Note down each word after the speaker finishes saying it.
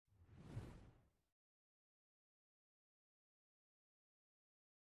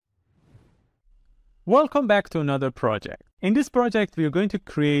Welcome back to another project. In this project, we are going to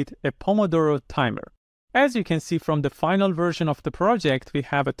create a Pomodoro timer. As you can see from the final version of the project, we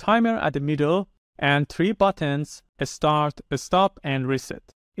have a timer at the middle and 3 buttons, a start, a stop, and reset.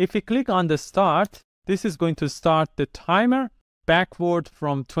 If we click on the start, this is going to start the timer backward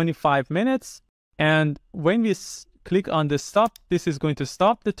from 25 minutes. And when we click on the stop, this is going to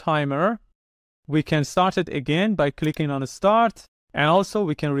stop the timer. We can start it again by clicking on the start. And also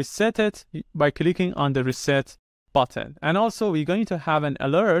we can reset it by clicking on the reset button. And also we're going to have an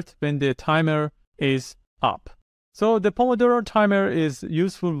alert when the timer is up. So the Pomodoro timer is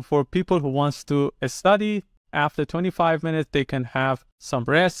useful for people who wants to study. After 25 minutes, they can have some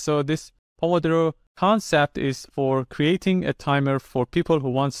rest. So this Pomodoro concept is for creating a timer for people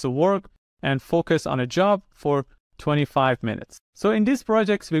who wants to work and focus on a job for 25 minutes. So in these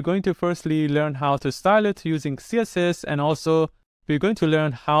projects, we're going to firstly learn how to style it using CSS, and also we're going to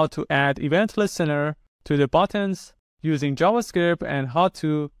learn how to add event listener to the buttons using JavaScript and how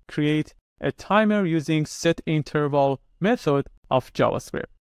to create a timer using SetInterval method of JavaScript.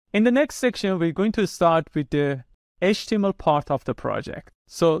 In the next section, we're going to start with the HTML part of the project.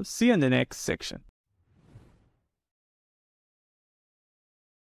 So see you in the next section.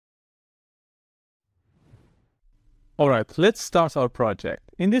 All right, let's start our project.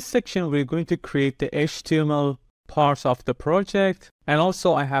 In this section, we're going to create the HTML parts of the project, and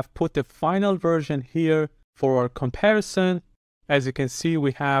also I have put the final version here for our comparison. As you can see,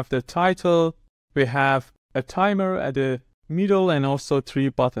 we have the title, we have a timer at the middle, and also 3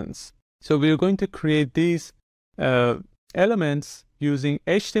 buttons. So we're going to create these elements using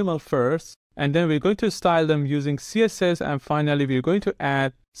HTML first, and then we're going to style them using CSS, and finally we're going to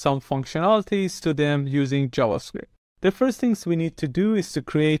add some functionalities to them using JavaScript. The first things we need to do is to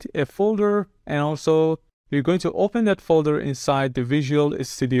create a folder, and also we're going to open that folder inside the Visual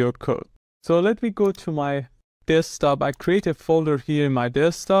Studio Code. So let me go to my desktop. I create a folder here in my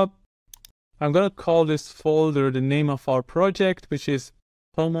desktop. I'm going to call this folder the name of our project, which is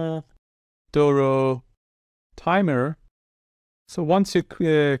Pomodoro timer. So once you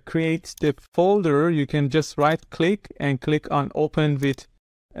create the folder, you can just right click and click on open with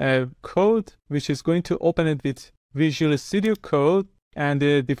code, which is going to open it with Visual Studio Code. And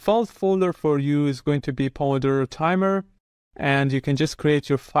the default folder for you is going to be Pomodoro timer. And you can just create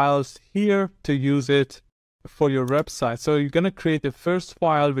your files here to use it for your website. So you're going to create the first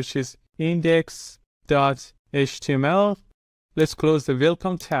file, which is index.html. Let's close the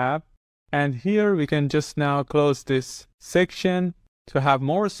welcome tab. And here we can just now close this section to have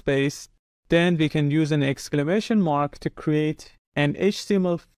more space. Then we can use an exclamation mark to create an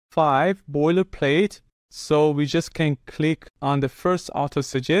HTML5 boilerplate. So we just can click on the first auto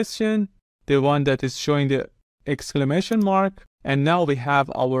suggestion, the one that is showing the exclamation mark. And now we have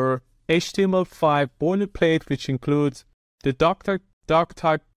our HTML5 boilerplate, which includes the doc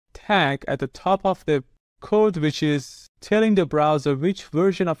type tag at the top of the code, which is telling the browser which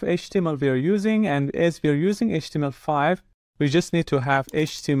version of HTML we are using. And as we are using HTML5, we just need to have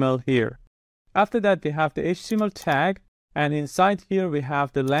HTML here. After that, we have the HTML tag. And inside here, we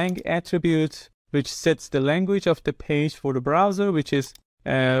have the lang attribute, which sets the language of the page for the browser, which is,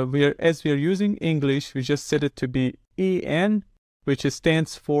 as we are using English, we just set it to be EN, which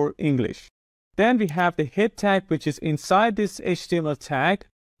stands for English. Then we have the head tag, which is inside this HTML tag.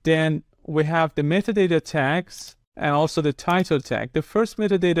 Then we have the metadata tags and also the title tag. The first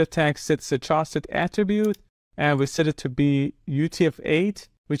metadata tag sets the charset attribute, and we set it to be UTF-8,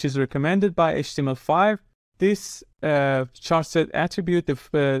 which is recommended by HTML5. This charset attribute,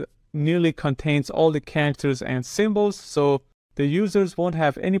 nearly contains all the characters and symbols, so the users won't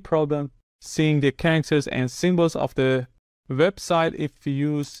have any problem seeing the characters and symbols of the website if we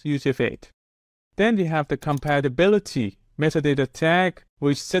use UTF-8. Then we have the compatibility metadata tag,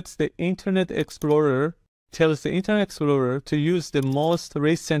 which sets the Internet Explorer, tells the Internet Explorer to use the most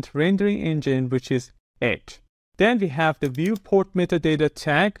recent rendering engine, which is Edge. Then we have the viewport metadata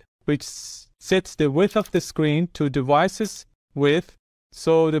tag, which sets the width of the screen to device's width.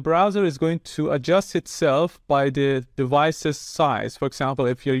 So the browser is going to adjust itself by the device's size. For example,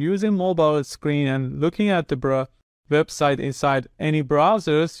 if you're using mobile screen and looking at the website inside any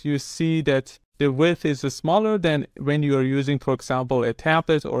browsers, you see that the width is smaller than when you are using, for example, a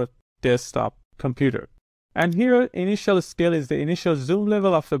tablet or a desktop computer. And here, initial scale is the initial zoom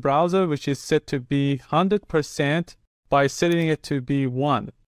level of the browser, which is set to be 100% by setting it to be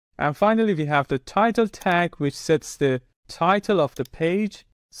 1. And finally, we have the title tag, which sets the title of the page.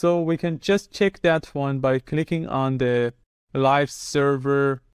 So we can just check that one by clicking on the live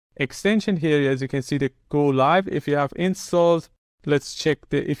server extension here. As you can see, the go live. If you have installed, let's check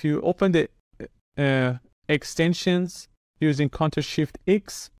if you open the extensions using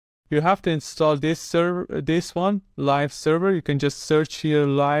Ctrl+Shift+X. You have to install this server, this one, live server. You can just search here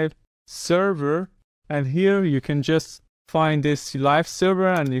live server, and here you can just find this live server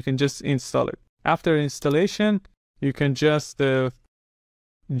and you can just install it. After installation, you can just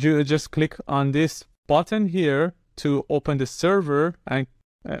click on this button here to open the server and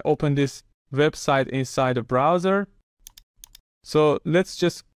open this website inside the browser. So let's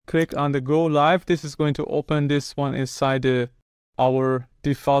just click on the go live. This is going to open this one inside our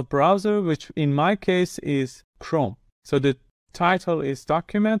default browser, which in my case is Chrome. So the title is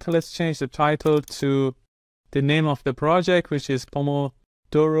document. Let's change the title to the name of the project, which is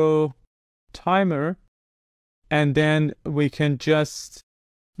Pomodoro timer. And then we can just,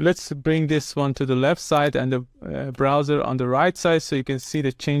 let's bring this one to the left side and the browser on the right side so you can see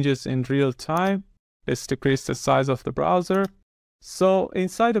the changes in real time. Let's decrease the size of the browser. So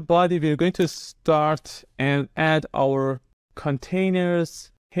inside the body, we're going to start and add our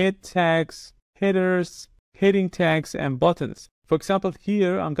containers, head tags, headers, heading tags, and buttons. For example,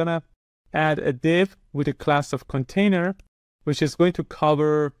 here I'm gonna add a div with a class of container, which is going to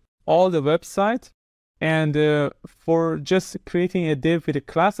cover all the website. And for just creating a div with a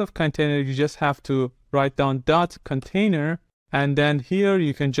class of container, you just have to write down .container, and then here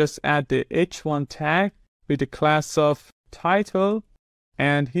you can just add the h1 tag with the class of title,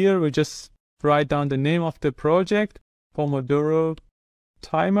 and here we just write down the name of the project, Pomodoro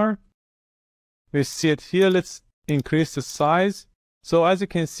timer. We see it here. Let's increase the size. So as you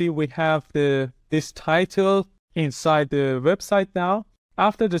can see, we have this title inside the website now.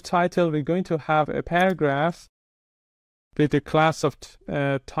 After the title, we're going to have a paragraph with the class of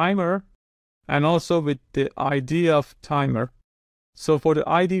timer and also with the ID of timer. So for the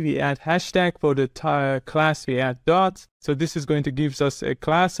ID, we add hashtag. For the class, we add dot. So this is going to give us a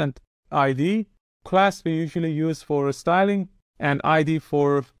class and ID. Class we usually use for styling, and ID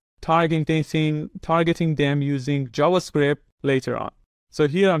for targeting them using JavaScript later on. So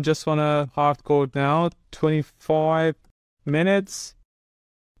here I'm just wanna hard code now, 25 minutes.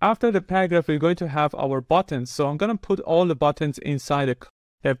 After the paragraph, we're going to have our buttons. So I'm gonna put all the buttons inside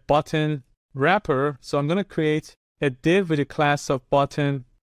a button wrapper. So I'm gonna create a div with a class of button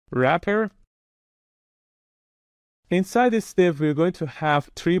wrapper. Inside this div, we're going to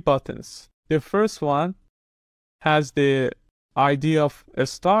have 3 buttons. The first one has the ID of a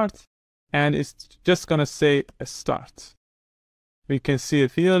start, and it's just gonna say a start. We can see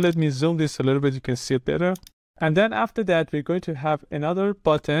it here. Let me zoom this a little bit, you can see it better. And then after that, we're going to have another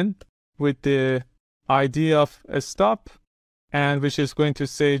button with the ID of a stop, and which is going to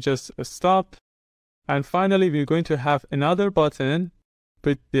say just a stop. And finally, we're going to have another button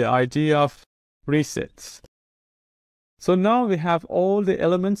with the ID of reset. So now we have all the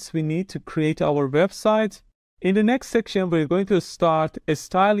elements we need to create our website. In the next section, we're going to start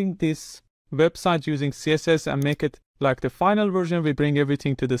styling this website using CSS and make it like the final version. We bring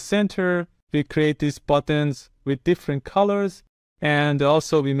everything to the center. We create these buttons with different colors, and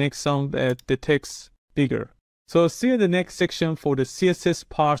also we make some the text bigger. So see you in the next section for the CSS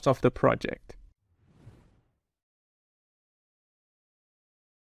part of the project.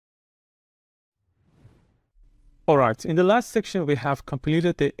 Alright, in the last section, we have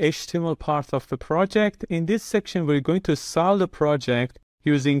completed the HTML part of the project. In this section, we're going to style the project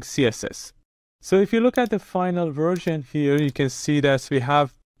using CSS. So if you look at the final version here, you can see that we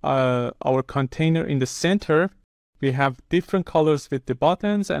have our container in the center. We have different colors with the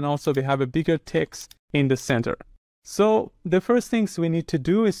buttons, and also we have a bigger text in the center. So the first things we need to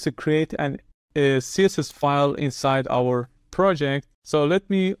do is to create a CSS file inside our project. So let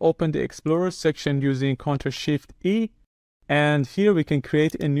me open the Explorer section using Ctrl+Shift+E, and here we can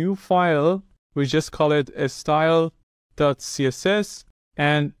create a new file. We just call it a style.css,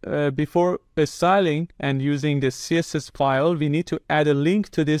 and before styling and using the CSS file, we need to add a link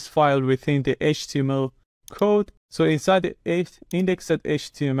to this file within the HTML code. So inside the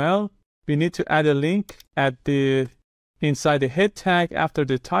index.html, we need to add a link inside the head tag. After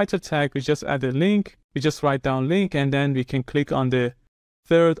the title tag, we just add a link. We just write down link, and then we can click on the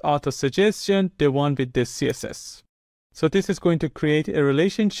third auto suggestion, the one with the CSS. So this is going to create a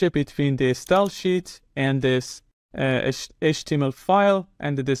relationship between the style sheet and this HTML file,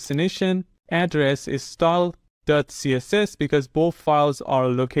 and the destination address is style.css because both files are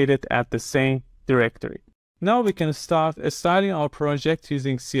located at the same directory. Now we can start styling our project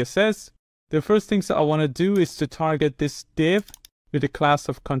using CSS. The first things I want to do is to target this div with the class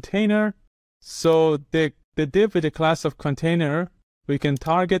of container. So the div with the class of container, we can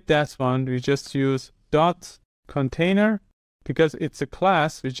target that one. We just use .container because it's a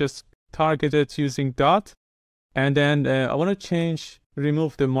class. We just target it using dot. And then I want to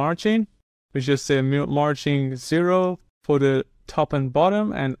remove the margin. We just say margin 0 for the top and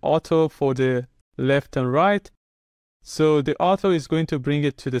bottom and auto for the left and right. So the auto is going to bring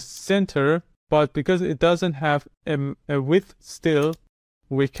it to the center, but because it doesn't have a width still,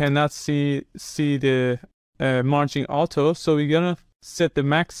 we cannot see the margin auto. So we're gonna set the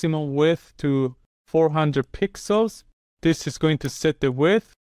maximum width to 400 pixels. This is going to set the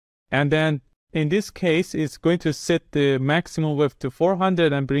width, and then in this case, it's going to set the maximum width to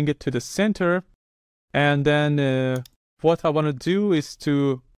 400 and bring it to the center. And then what I want to do is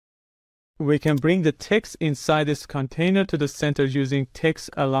we can bring the text inside this container to the center using text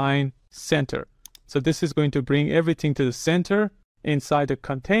align center. So this is going to bring everything to the center inside the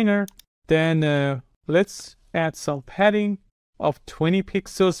container. Then let's add some padding of 20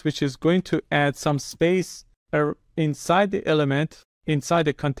 pixels, which is going to add some space inside the element, inside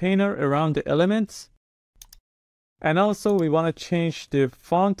the container around the elements. And also we want to change the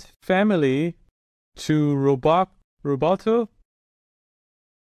font family to Roboto.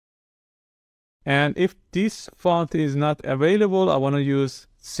 And if this font is not available, I want to use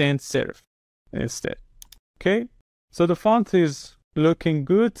sans serif instead. Okay, so the font is looking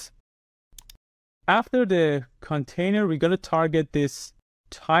good. After the container, we're going to target this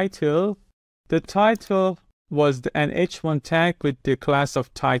title. The title was an h1 tag with the class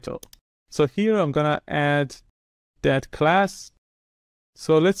of title. So here I'm going to add that class.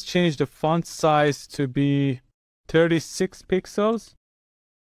 So let's change the font size to be 36 pixels.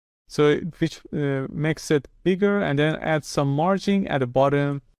 So which makes it bigger, and then add some margin at the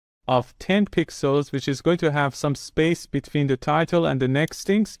bottom of 10 pixels, which is going to have some space between the title and the next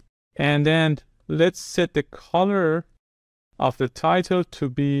things. And then let's set the color of the title to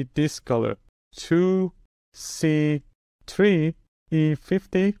be this color,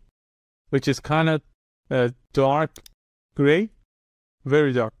 2C3E50, which is kind of dark gray,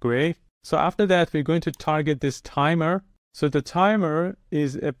 very dark gray. So after that, we're going to target this timer. So the timer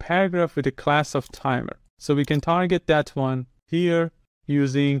is a paragraph with a class of timer. So we can target that one here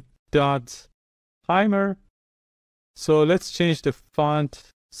using dot timer. So let's change the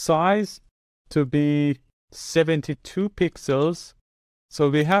font size to be 72 pixels. So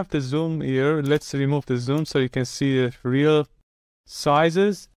we have the zoom here. Let's remove the zoom so you can see the real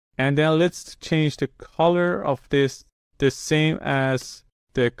sizes. And then let's change the color of this the same as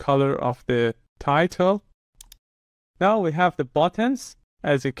the color of the title. Now we have the buttons.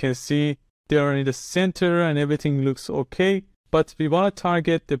 As you can see, they are in the center and everything looks okay. But we want to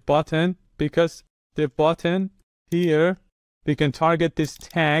target the button, because the button here, we can target this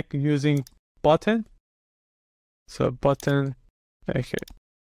tag using button. So button, okay.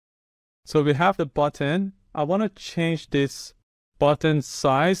 So we have the button. I want to change this button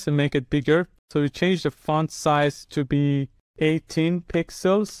size and make it bigger. So we change the font size to be 18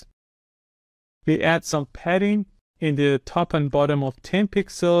 pixels. We add some padding in the top and bottom of 10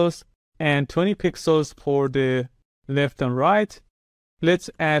 pixels and 20 pixels for the left and right. Let's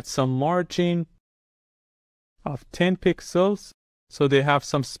add some margin of 10 pixels so they have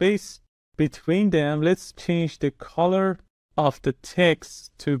some space between them. Let's change the color of the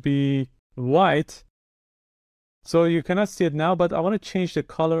text to be white. So you cannot see it now, but I want to change the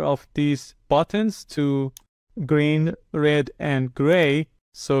color of these buttons to green, red, and gray.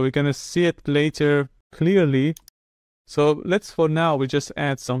 So we're going to see it later clearly. So let's, for now, we just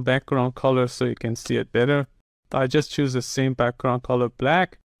add some background color so you can see it better. I just choose the same background color,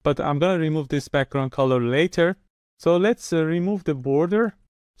 black, but I'm going to remove this background color later. So let's remove the border.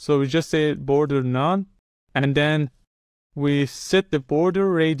 So we just say border none, and then we set the border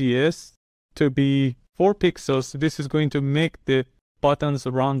radius to be 4 pixels. So this is going to make the buttons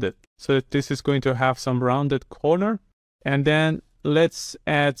rounded. So this is going to have some rounded corner. And then let's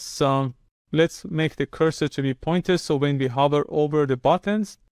add some, let's make the cursor to be pointed. So when we hover over the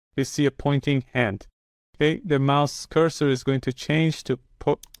buttons, we see a pointing hand. Okay, the mouse cursor is going to change to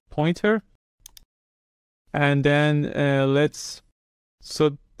pointer. And then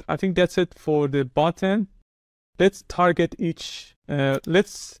so I think that's it for the button. Let's target each,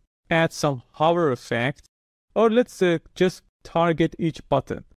 let's add some hover effect, or let's just target each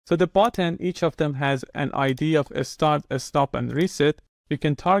button. So the button, each of them has an ID of a start, a stop, and reset. We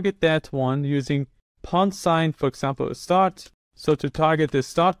can target that one using pound sign, for example, a start. So to target the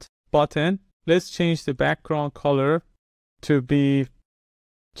start button, let's change the background color to be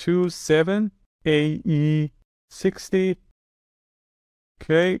 27AE60.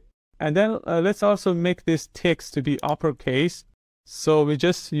 Okay, and then let's also make this text to be uppercase. So we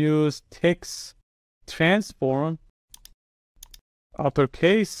just use text transform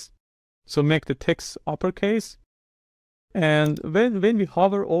uppercase. So make the text uppercase. And when we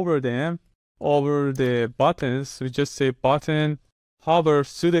hover over them, over the buttons, we just say button hover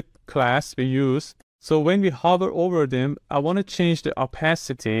pseudo class we use. So when we hover over them, I want to change the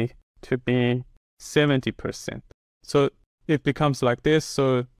opacity to be 70%. So it becomes like this,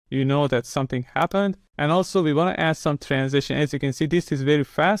 so you know that something happened. And also we want to add some transition. As you can see, this is very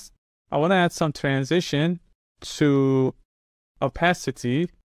fast. I want to add some transition to opacity,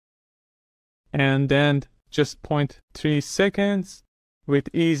 and then just 0.3 seconds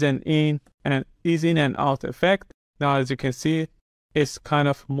with ease in and out effect. Now, as you can see, it's kind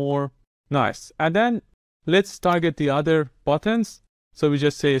of more nice. And then let's target the other buttons. So we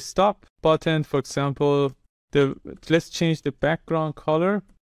just say stop button, for example, let's change the background color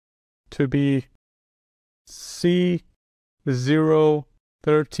to be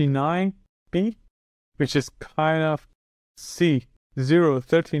C039B, which is kind of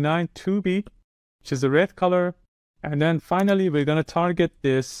C039-2B, which is a red color. And then finally, we're going to target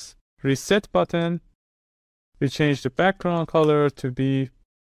this reset button. We change the background color to be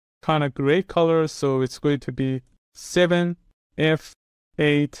kind of gray color. So it's going to be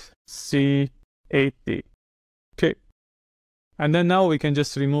 7F8C8D. Okay. And then now we can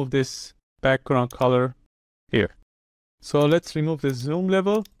just remove this background color here. So let's remove the zoom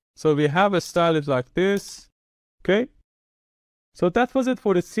level. So we have a style like this. Okay. So that was it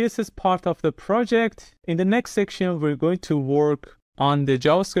for the CSS part of the project. In the next section, we're going to work on the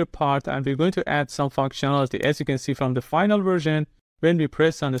JavaScript part, and we're going to add some functionality. As you can see from the final version, when we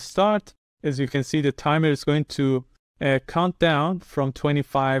press on the start, as you can see, the timer is going to count down from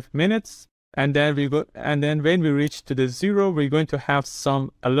 25 minutes. And then when we reach to the 0, we're going to have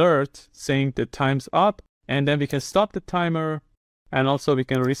some alert saying the time's up, and then we can stop the timer, and also we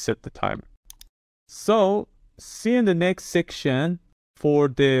can reset the timer. So see you in the next section for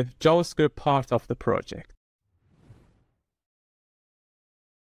the JavaScript part of the project.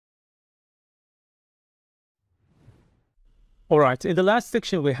 All right, in the last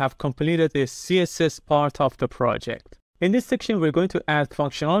section, we have completed the CSS part of the project. In this section, we're going to add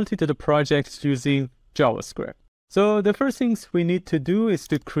functionality to the project using JavaScript. So the first things we need to do is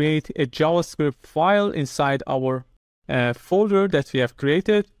to create a JavaScript file inside our folder that we have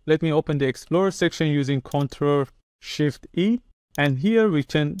created. Let me open the Explorer section using Ctrl-Shift-E. And here we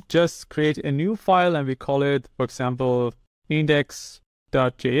can just create a new file, and we call it, for example,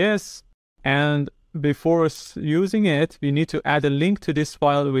 index.js. And before using it, we need to add a link to this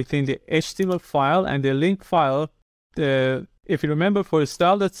file within the HTML file. And the link file, if you remember, for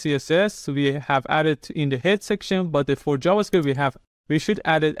style.css, we have added in the head section, but for JavaScript, we should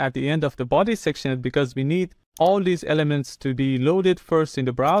add it at the end of the body section, because we need all these elements to be loaded first in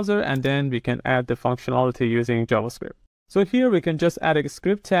the browser, and then we can add the functionality using JavaScript. So here we can just add a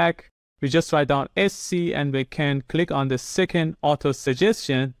script tag. We just write down SC, and we can click on the second auto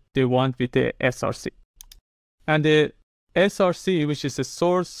suggestion, the one with the src. And the src, which is the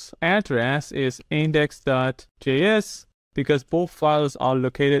source address, is index.js, because both files are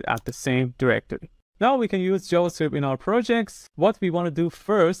located at the same directory. Now we can use JavaScript in our projects. What we want to do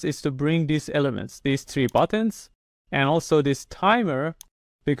first is to bring these elements, these 3 buttons, and also this timer,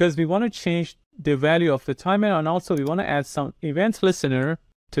 because we want to change the value of the timer, and also we want to add some event listener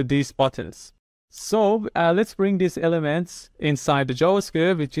to these buttons. So let's bring these elements inside the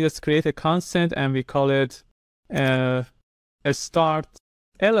JavaScript. We just create a constant, and we call it a start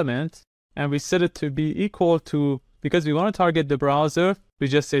element, and we set it to be equal to, because we want to target the browser, we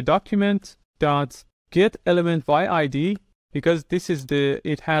just say document.get element by ID, because this is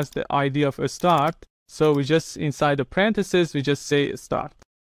it has the ID of a start. So we just, inside the parentheses, we just say start.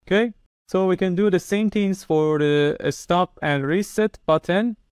 Okay. So we can do the same things for the stop and reset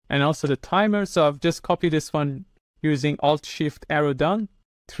button, and also the timer. So I've just copied this one using Alt-Shift arrow down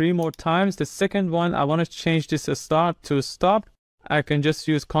 3 more times. The second one, I want to change this start to stop. I can just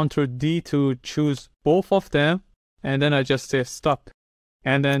use Ctrl-D to choose both of them, and then I just say stop.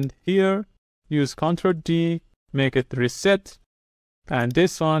 And then here, use Ctrl-D, make it reset. And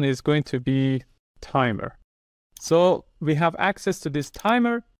this one is going to be timer. So we have access to this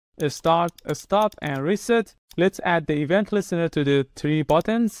timer, a start, a stop, and reset. Let's add the event listener to the 3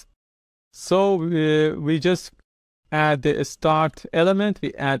 buttons. So we just add the start element.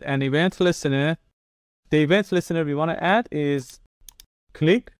 We add an event listener. The event listener we want to add is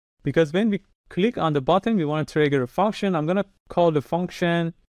click, because when we click on the button, we want to trigger a function. I'm going to call the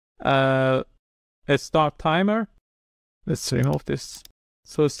function a start timer. Let's remove this.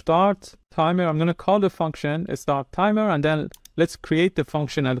 So start timer, I'm going to call the function a start timer, and then let's create the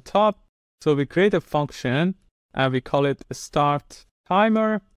function at the top. So we create a function, and we call it a start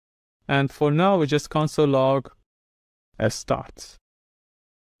timer. And for now, we just console log start.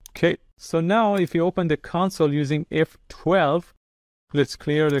 Okay, so now if you open the console using F12, let's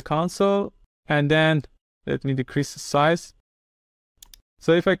clear the console, and then let me decrease the size.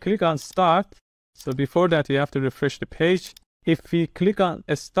 So if I click on start, so before that you have to refresh the page. If we click on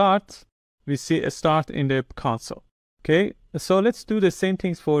a start, we see a start in the console. Okay, so let's do the same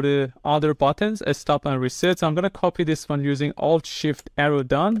things for the other buttons, a stop and reset. So I'm going to copy this one using Alt Shift arrow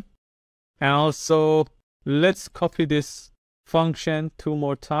down. And also let's copy this function 2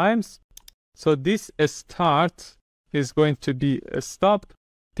 more times. So this start is going to be a stop.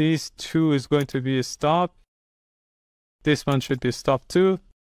 These 2 is going to be a stop. This one should be stop too.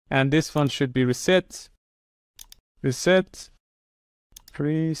 And this one should be reset. Reset.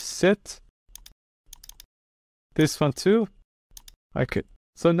 Preset. This one too. Okay.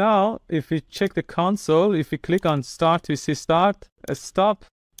 So now if we check the console, if we click on start, we see start, a stop,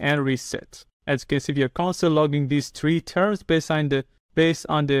 and reset. As you can see, we are console logging these 3 terms based on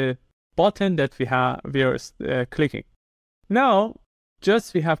the button that we are clicking. Now,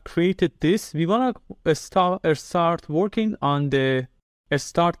 just we have created this. We want to start working on the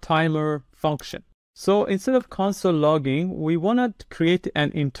start timer function. So instead of console logging, we want to create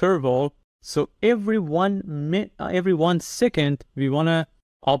an interval. So every 1 second, we want to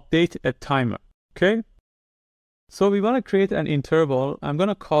update a timer. Okay. So we want to create an interval. I'm going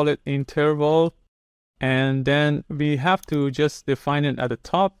to call it interval. And then we have to just define it at the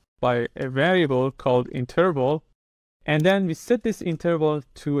top by a variable called interval. And then we set this interval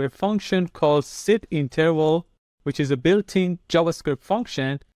to a function called SetInterval, which is a built-in JavaScript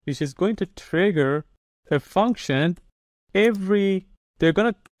function, which is going to trigger a function they're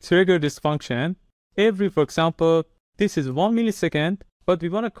going to trigger this function for example, this is 1 millisecond, but we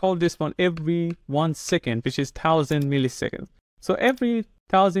want to call this one every 1 second, which is 1000 milliseconds. So every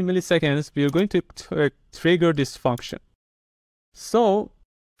 1000 milliseconds, we are going to trigger this function. So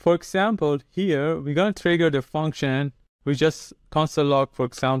for example, here, we're going to trigger the function. We just console log, for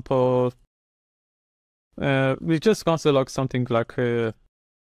example, we just console log something like a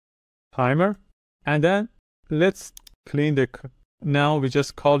timer. And then let's clean now we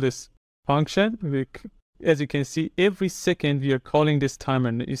just call this function. As you can see, every second we are calling this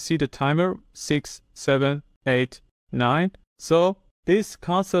timer. You see the timer 6, 7, 8, 9. So this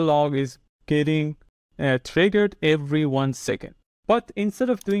console log is getting triggered every 1 second. But instead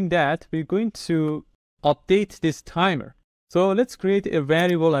of doing that, we're going to update this timer. So let's create a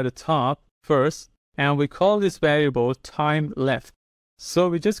variable at the top first, and we call this variable time left. So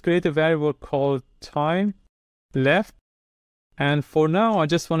we just create a variable called time left. And for now, I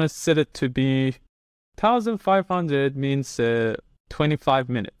just want to set it to be 1500 means 25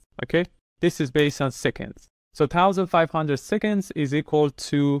 minutes. Okay, this is based on seconds. So 1500 seconds is equal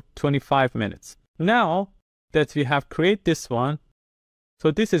to 25 minutes. Now that we have created this one,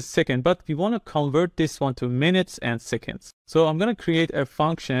 so this is second, but we want to convert this one to minutes and seconds. So I'm going to create a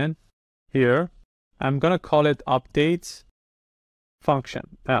function here. I'm going to call it update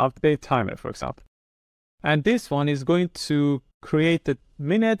function, update timer, for example. And this one is going to create the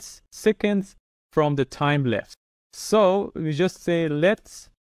minutes, seconds from the time left. So we just say let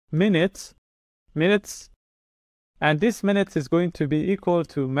minutes, and this minutes is going to be equal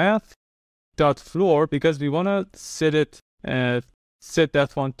to math.floor, because we want to set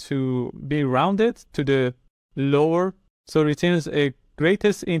that one to be rounded to the lower. So returns a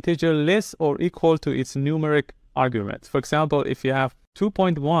greatest integer less or equal to its numeric argument. For example, if you have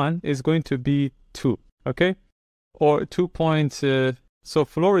 2.1 is going to be 2, okay? Or 2. So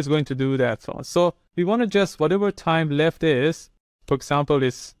floor is going to do that one. So we want to just whatever time left is, for example,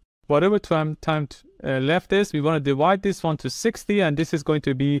 is whatever time left is, we want to divide this one to 60, and this is going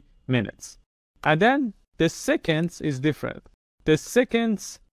to be minutes. And then the seconds is different. The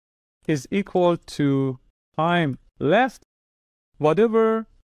seconds is equal to time left. Whatever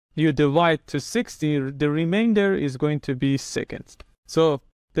you divide to 60, the remainder is going to be seconds. So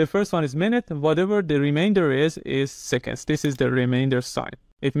the first one is minute, and whatever the remainder is seconds. This is the remainder sign.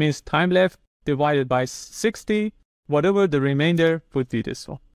 It means time left divided by 60. Whatever the remainder would be this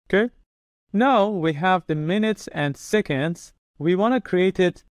one. Okay. Now we have the minutes and seconds. We want to create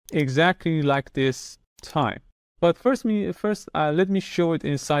it exactly like this time. But first, let me show it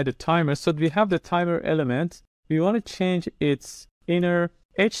inside the timer. So we have the timer element. We want to change its inner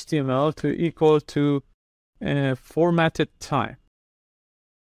HTML to equal to formatted time,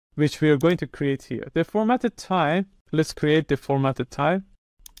 which we are going to create here. The formatted time, let's create the formatted time.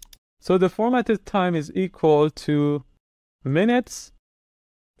 So the formatted time is equal to minutes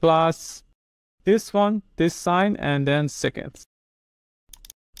plus this one, this sign, and then seconds.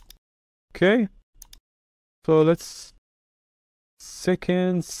 Okay, so let's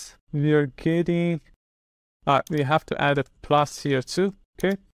seconds. We are getting, we have to add a plus here too.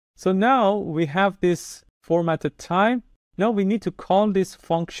 Okay, so now we have this formatted time. Now we need to call this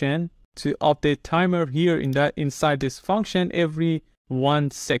function to update timer here in that inside this function every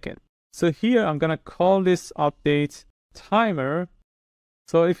 1 second. So here I'm gonna call this update timer.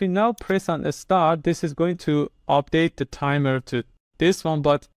 So if we now press on the start, this is going to update the timer to this one,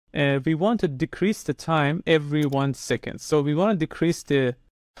 but we want to decrease the time every 1 second. So we want to decrease the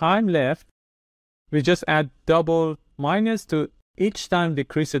time left. We just add double minus to each time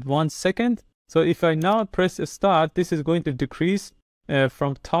decrease it 1 second. So if I now press start, this is going to decrease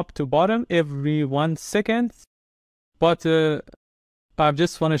from top to bottom every 1 second. But I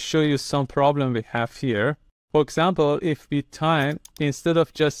just want to show you some problem we have here. For example, if we time, instead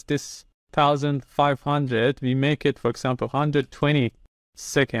of just this 1500, we make it, for example, 120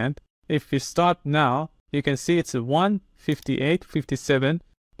 second. If we start now, you can see it's 1, 58, 57,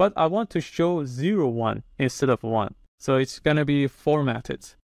 but I want to show 0, 1 instead of 1. So it's going to be formatted.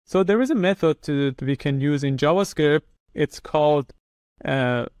 So there is a method that we can use in JavaScript. It's called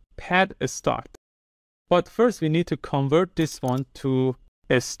pad start. But first we need to convert this one to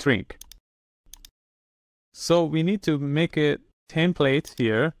a string. So we need to make a template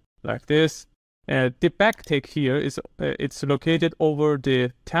here like this. The backtick here is it's located over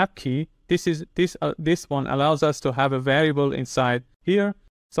the tab key. This one allows us to have a variable inside here.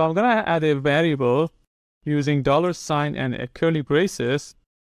 So I'm gonna add a variable using $sign and a curly braces.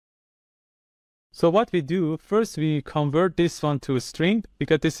 So what we do first, we convert this one to a string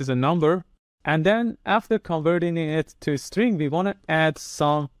because this is a number, and then after converting it to a string, we want to add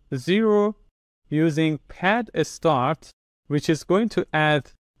some 0 using pad start, which is going to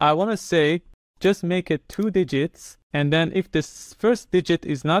add, I want to say, just make it 2 digits, and then if this first digit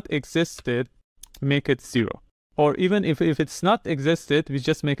is not existed, make it 0. Or even if it's not existed, we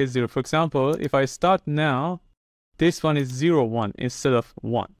just make it 0. For example, if I start now, this one is 0, 1 instead of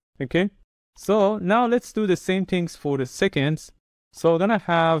 1. Okay. So now let's do the same things for the seconds. So we're gonna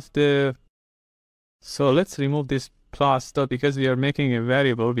have so let's remove this plus stuff because we are making a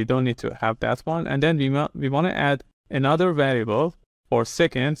variable. We don't need to have that one. And then we want to add another variable for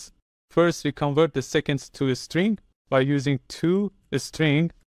seconds. First, we convert the seconds to a string by using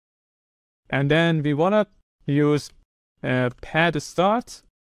toString. And then we want to use pad start.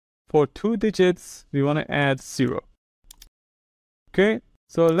 For 2 digits, we want to add 0. Okay,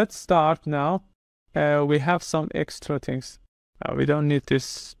 so let's start now. We have some extra things. We don't need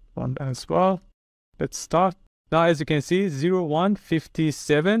this one as well. Let's start. Now, as you can see, 0, 1,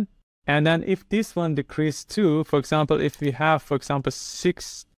 57. And then if this one decrease to, for example, if we have, for example,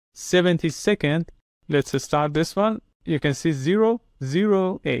 70 second, let's start this one. You can see 0,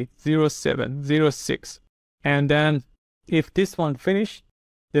 0, 8, 0, 7, 0, 6. And then if this one finished,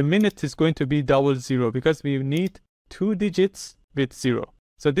 the minute is going to be 00 because we need 2 digits with 0.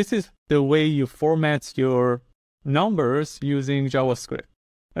 So this is the way you format your numbers using JavaScript.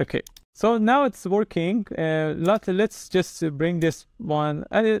 Okay, so now it's working. Let's just bring this one.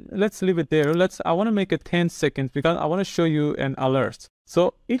 Let's leave it there. I want to make it 10 seconds because I want to show you an alert.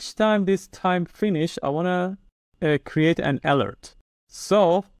 So each time this time finish, I want to create an alert.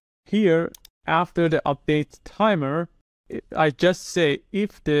 So here, after the update timer, I just say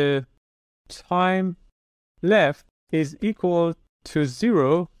if the time left is equal to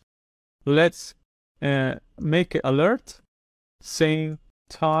 0, let's make an alert saying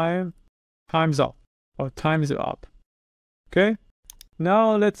time's up or time's up. Okay,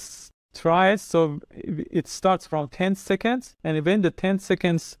 now let's try it. So it starts from 10 seconds, and when the 10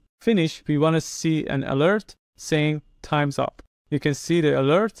 seconds finish, we want to see an alert saying time's up. You can see the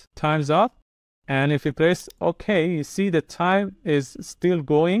alert, time's up. And if you press OK, you see the time is still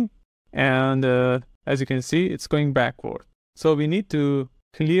going. And as you can see, it's going backward. So we need to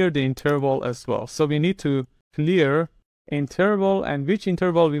clear the interval as well. So we need to clear interval, and which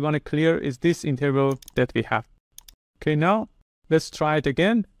interval we want to clear is this interval that we have. Okay, now let's try it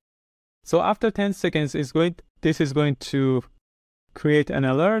again. So after 10 seconds, this is going to create an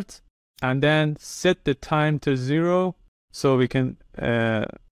alert and then set the time to 0. So we can,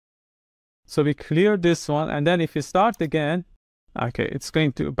 so we clear this one, and then if you start again, okay, it's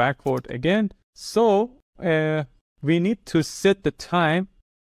going to backward again. So we need to set the time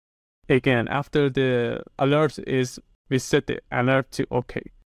again after the alert is, we set the alert to OK.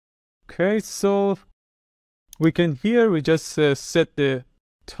 Okay, so we can here, we just set the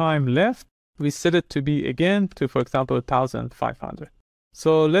time left. We set it to be again to, for example, 1500.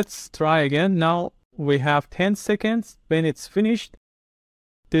 So let's try again. Now we have 10 seconds. When it's finished,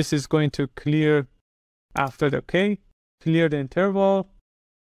 this is going to clear after the OK, clear the interval.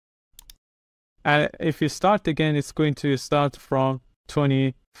 And if you start again, it's going to start from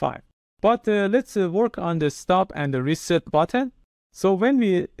 25. But let's work on the stop and the reset button. So when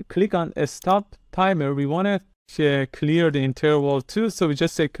we click on a stop timer, we want to clear the interval too. So we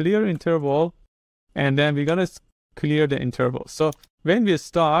just say clear interval, and then we're going to clear the interval. So when we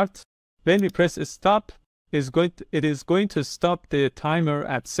start, when we press stop, it is going to stop the timer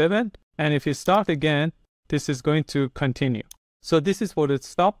at 7. And if you start again, this is going to continue. So this is for the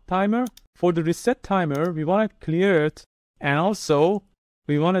stop timer. For the reset timer, we want to clear it. And also,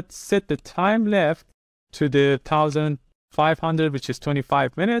 we want to set the time left to the 1500, which is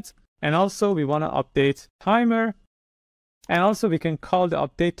 25 minutes. And also, we want to update timer. And also, we can call the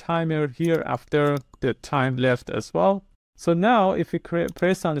update timer here after the time left as well. So now, if we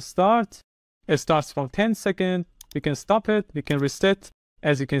press on the start, it starts from 10 seconds. We can stop it. We can reset.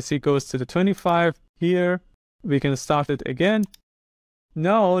 As you can see, it goes to the 25 here. We can start it again.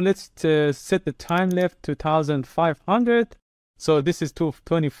 Now let's set the time left to 1500. So this is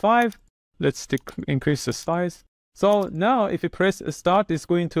 225. Let's increase the size. So now if you press start, it's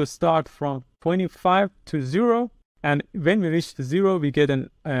going to start from 25 to 0. And when we reach the 0, we get an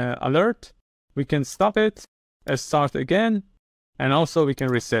alert. We can stop it, start again, and also we can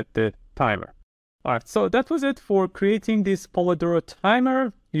reset the timer. All right, so that was it for creating this Pomodoro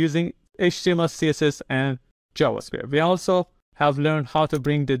timer using HTML, CSS, and JavaScript. We also have learned how to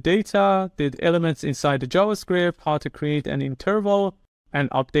bring the data, the elements inside the JavaScript, how to create an interval and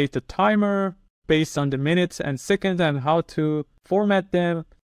update the timer based on the minutes and seconds, and how to format them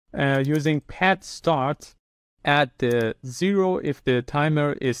using path start at the 0 if the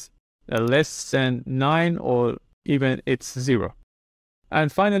timer is less than 9 or even it's 0. And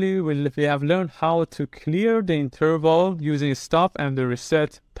finally, we have learned how to clear the interval using stop and the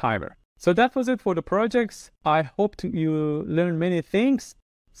reset timer. So that was it for the projects. I hope you learned many things.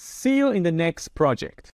 See you in the next project.